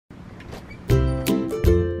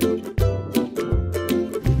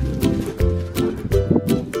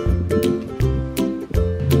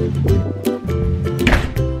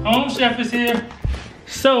Chef is here.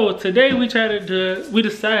 So today we decided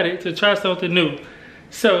to try something new.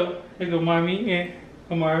 So here go Mommy and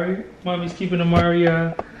Amari. Mommy's keeping Amari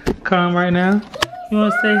calm right now. You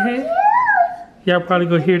wanna say hey? Y'all probably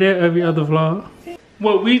gonna hear that every other vlog.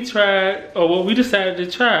 What we decided to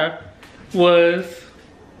try was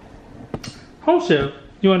Home Chef.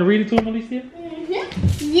 You wanna read it to him, ALEECIA?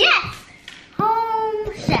 Yes!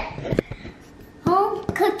 Home Chef. Home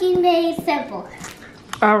cooking made simple.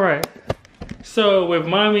 All right. So with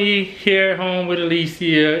Mommy here at home with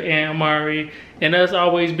ALEECIA and Amari, and us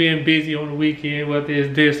always being busy on the weekend, whether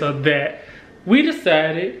it's this or that, we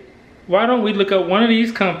decided, why don't we look up one of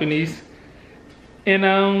these companies, and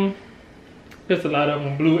there's a lot of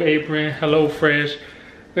them, Blue Apron, Hello Fresh,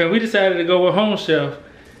 and we decided to go with Home Chef.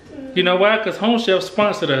 You know why? Because Home Chef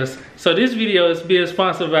sponsored us. So this video is being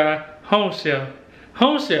sponsored by Home Chef.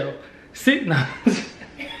 Home Chef, sit now.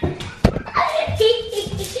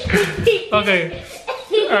 Okay.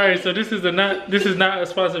 All right. So this is not a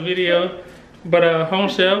sponsored video, but Home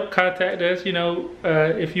Chef, contact us. You know,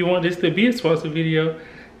 if you want this to be a sponsored video,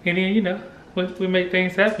 and then you know we make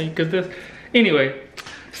things happen. Because this, anyway.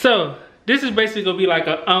 So this is basically gonna be like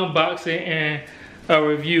an unboxing and a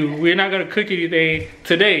review. We're not gonna cook anything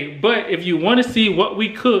today, but if you want to see what we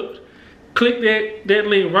cooked, click that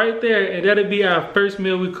link right there, and that'll be our first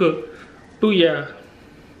meal we cook. Booyah!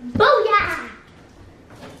 Booyah!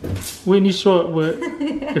 Whitney's short, but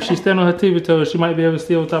if she stand on her tippy toes, she might be able to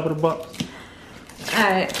see on top of the box.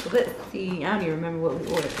 Alright, so let's see. I don't even remember what we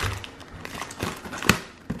ordered.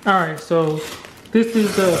 Alright, so this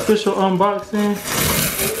is the official unboxing.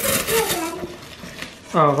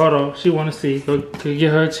 Oh, hold on. She want to see. Go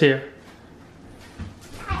get her a chair.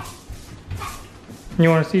 You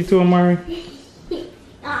want to see too, Amari? He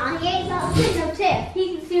ain't no chair.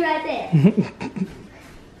 He can see right there.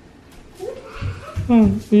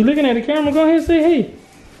 You looking at the camera? Go ahead and say hey.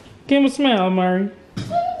 Give him a smile, Amari.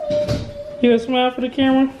 You a smile for the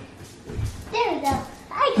camera? There we go.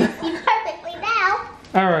 I can see perfectly now.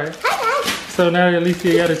 Alright. Hi guys. So now that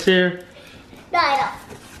ALEECIA got a chair. No, I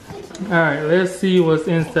Alright, let's see what's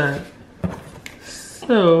inside.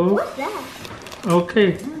 So, What's that?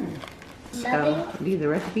 okay. So, these are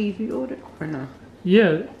recipes we ordered or no?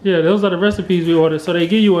 Yeah, those are the recipes we ordered. So they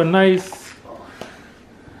give you a nice,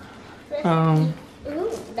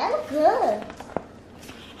 Ooh, that looks good.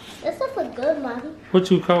 This stuff look good, Mommy. what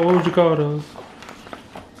would you call those?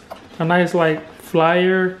 A nice like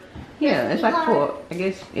flyer. Yeah, it's like for, I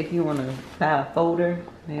guess if you want to buy a folder,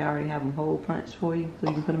 they already have them hole punched for you, so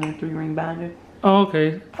you can put them in a 3-ring binder. Oh,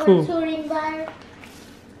 okay, cool. 2-ring binder.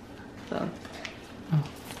 So,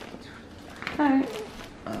 alright.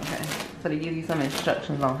 Okay, so they give you some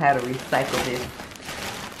instructions on how to recycle this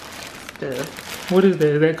stuff. What is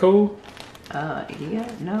that? Is that cold? Yeah,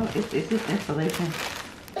 no, it's just insulation.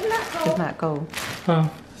 It's not cold. It's not cold.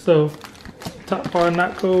 So top part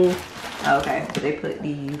not cold. Okay, so they put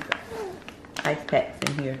these ice packs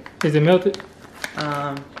in here. Is it melted?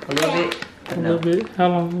 A little bit. A little bit. How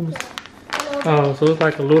long? Let me see. Oh, so it's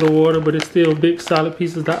like a little water, but it's still big solid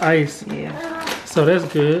pieces of ice. Yeah. So that's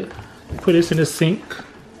good. Put this in the sink.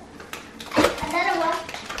 Another one.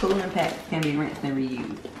 Cooling packs can be rinsed and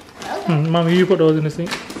reused. Okay. Mommy, you put those in the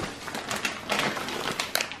sink.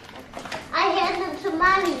 I hand them to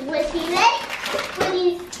Mommy. Was he ready?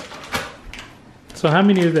 Please. So how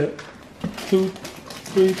many is that? 2,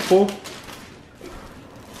 3, 4?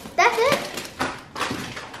 That's it?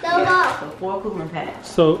 Those are. So 4 cooling packs.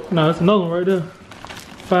 So no, it's another one right there.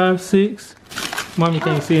 5, 6. Mommy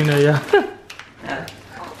can't see in there, yeah.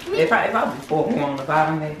 It's probably 4 more on the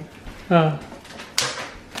bottom, maybe.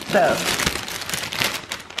 So,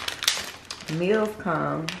 meals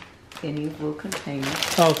come in these little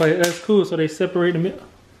containers. Okay, that's cool. So they separate the meal.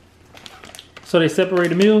 So they separate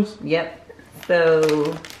the meals. Yep. So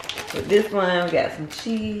with this one, we got some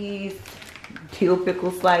cheese, dill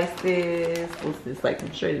pickle slices. What's this? Like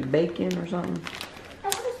some shredded bacon or something.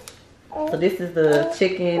 So this is the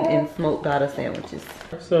chicken and smoked gouda sandwiches.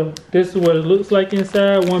 So this is what it looks like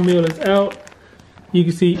inside. One meal is out. You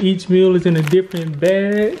can see each meal is in a different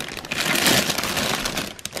bag.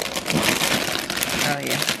 Oh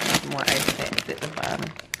yeah, some more ice packs at the bottom.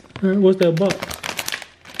 Alright, what's that box?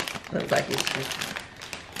 Looks like it's just,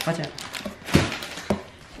 watch out.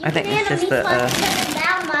 I think it's just a,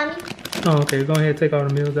 down, Mommy. Oh, okay. Go ahead and take all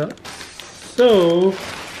the meals out. So,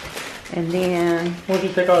 and then, once you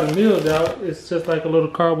take all the meals out, it's just like a little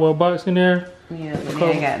cardboard box in there. yeah, and then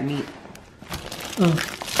I got meat.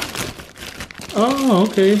 Oh,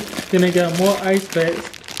 okay. Then they got more ice packs,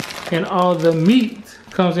 and all the meat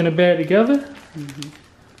comes in a bag together.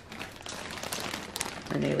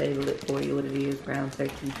 And they label it for you what it is. Ground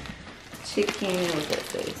turkey chicken, what's that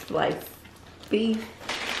say? Sliced beef.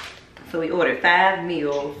 So we ordered 5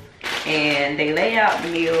 meals and they lay out the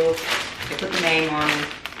meals. They put the name on them.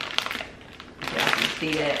 Y'all can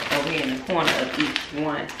see that over here in the corner of each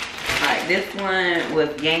one. Alright, this one was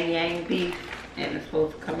yang beef and it's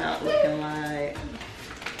supposed to come out looking like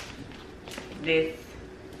this.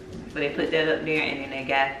 So they put that up there and then they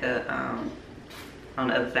got the on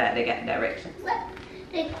the other side they got directions.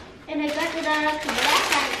 And I got the directions on that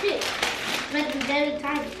side too. Make them very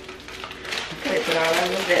tiny. Okay, put all our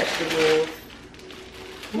little vegetables.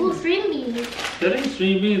 Ooh, string beans. That ain't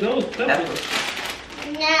string beans, those peppers.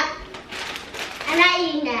 No. I'm not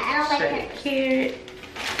eating that. I don't like Shredded peppers. carrot.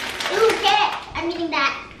 Ooh, carrot. I'm eating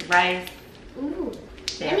that. Rice. Ooh.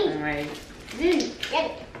 Jasmine rice. Yummy.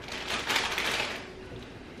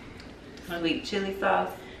 Sweet chili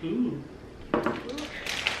sauce. Ooh.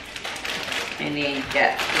 And then you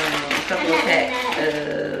got a couple of packs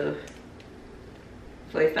of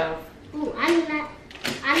soy sauce. Ooh, I'm not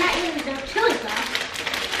eating the chili sauce.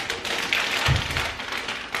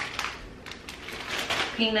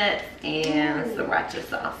 Peanuts and sriracha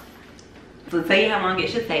sauce. So to tell you how long it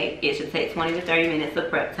should take 20 to 30 minutes of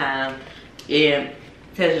prep time. It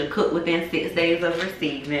tells you to cook within 6 days of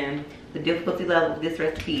receiving. The difficulty level of this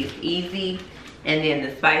recipe is easy, and then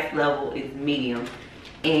the spice level is medium.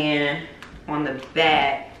 And on the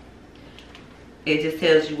back, it just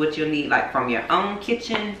tells you what you'll need, like from your own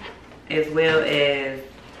kitchen, as well as,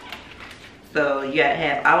 so you gotta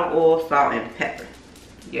have olive oil, salt, and pepper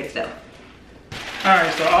yourself.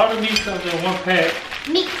 Alright, so all the meat comes in one pack.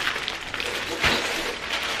 Meat.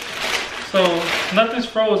 So nothing's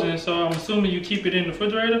frozen, so I'm assuming you keep it in the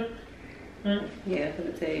refrigerator? Right? Yeah, I'm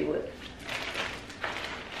gonna tell you what.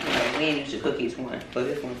 When you should cook each one. So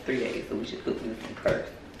this one's 3 days, so we should cook this one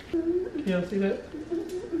first. Y'all see that?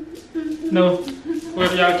 No,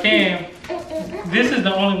 well if y'all can, this is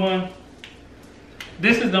the only one.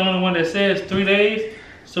 This is the only one that says 3 days.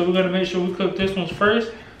 So we're gonna make sure we cook this one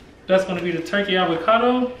first. That's gonna be the turkey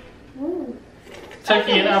avocado. Ooh.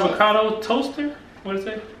 Turkey and avocado toaster. What is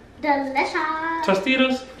it? Delicious.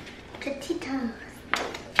 Tostitos. Tostitos.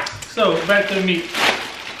 So back to the meat.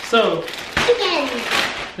 So Chicken.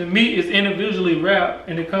 the meat is individually wrapped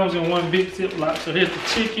and it comes in one big Ziploc. So here's the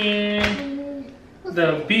chicken,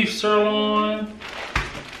 the beef sirloin,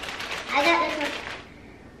 I got this one.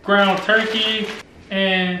 ground turkey,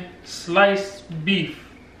 and sliced beef.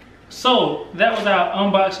 So that was our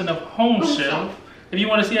unboxing of Home Chef. If you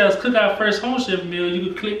want to see us cook our first Home Chef meal, you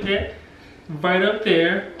can click that right up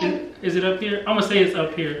there. Is it up here? I'm gonna say it's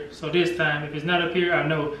up here. So this time, if it's not up here, I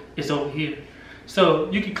know it's over here. So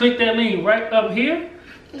you can click that link right up here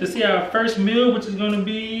to see our first meal, which is gonna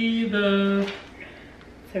be the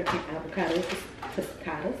Turkey avocado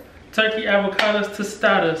tostadas. turkey avocados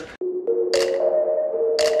tostadas.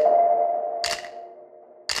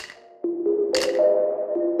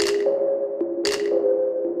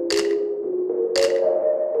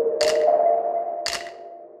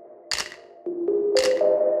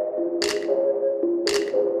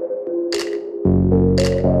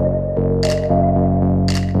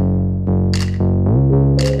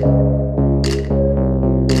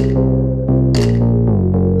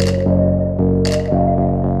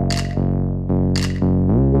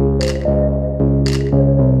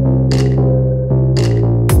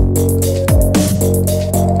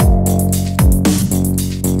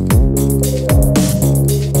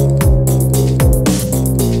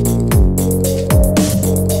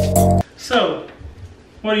 So,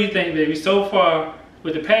 what do you think, baby? So far,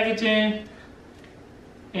 with the packaging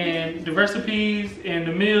and the recipes and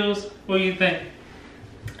the meals, what do you think?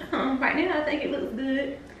 Right now, I think it looks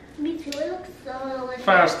good. Me too. It looks so delicious.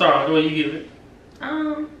 5 stars. What do you give it?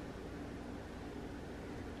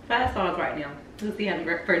 5 stars right now. We'll see how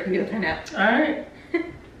the first meal turn out. All right.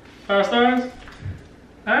 5 stars.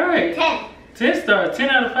 All right. 10. 10 stars. 10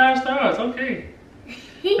 out of 5 stars. Okay.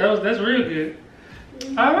 That's real good.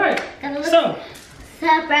 All right. So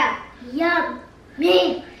Super yummy.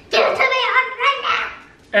 Give it to me right now.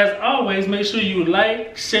 as always, make sure you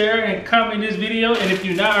like, share, and comment this video. And if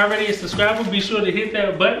you're not already a subscriber, be sure to hit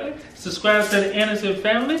that button. Subscribe to the Anderson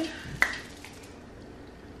family.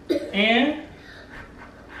 And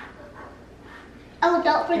oh,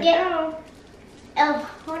 don't forget. Oh,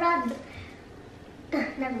 hold on.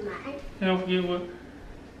 Never mind. don't forget what.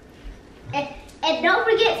 And don't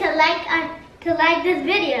forget to like this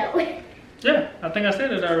video. Yeah, I think I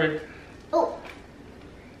said it already. Oh,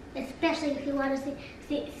 especially if you want to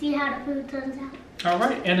see how the food turns out. All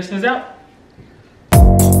right, Anderson's out.